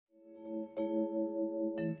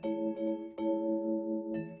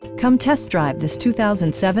Come test drive this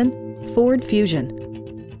 2007 Ford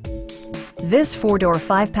Fusion. This four-door,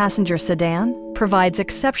 five-passenger sedan provides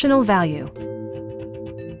exceptional value.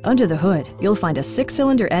 Under the hood, you'll find a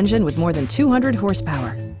six-cylinder engine with more than 200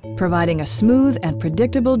 horsepower, providing a smooth and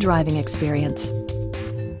predictable driving experience.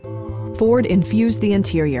 Ford infused the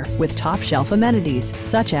interior with top-shelf amenities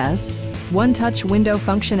such as one-touch window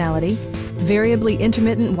functionality, variably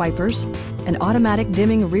intermittent wipers, an automatic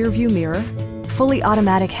dimming rear-view mirror, fully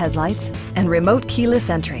automatic headlights, and remote keyless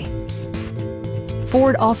entry.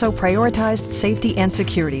 Ford also prioritized safety and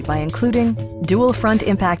security by including dual front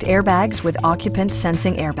impact airbags with occupant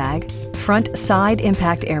sensing airbag, front side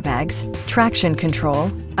impact airbags, traction control,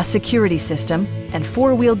 a security system, and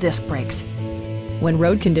four-wheel disc brakes. When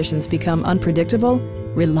road conditions become unpredictable,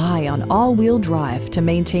 rely on all-wheel drive to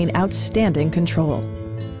maintain outstanding control.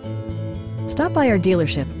 Stop by our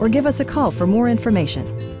dealership or give us a call for more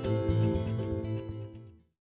information.